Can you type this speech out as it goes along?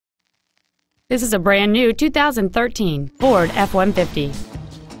This is a brand new 2013 Ford F-150.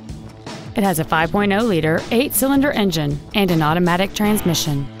 It has a 5.0-liter 8-cylinder engine and an automatic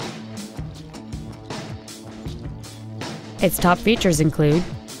transmission. Its top features include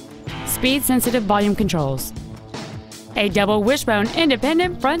speed-sensitive volume controls, a double wishbone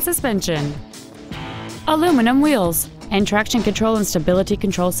independent front suspension, aluminum wheels, and traction control and stability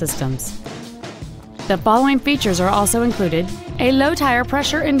control systems. The following features are also included: a low tire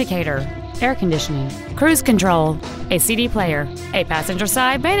pressure indicator, air conditioning, cruise control, a CD player, a passenger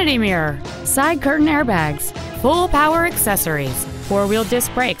side vanity mirror, side curtain airbags, full power accessories, 4-wheel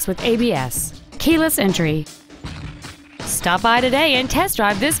disc brakes with ABS, keyless entry. Stop by today and test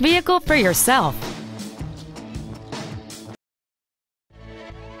drive this vehicle for yourself.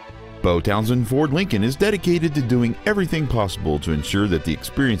 Bo Townsend Ford Lincoln is dedicated to doing everything possible to ensure that the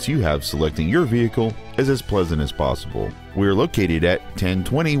experience you have selecting your vehicle is as pleasant as possible. We are located at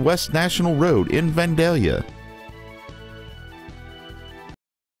 1020 West National Road in Vandalia.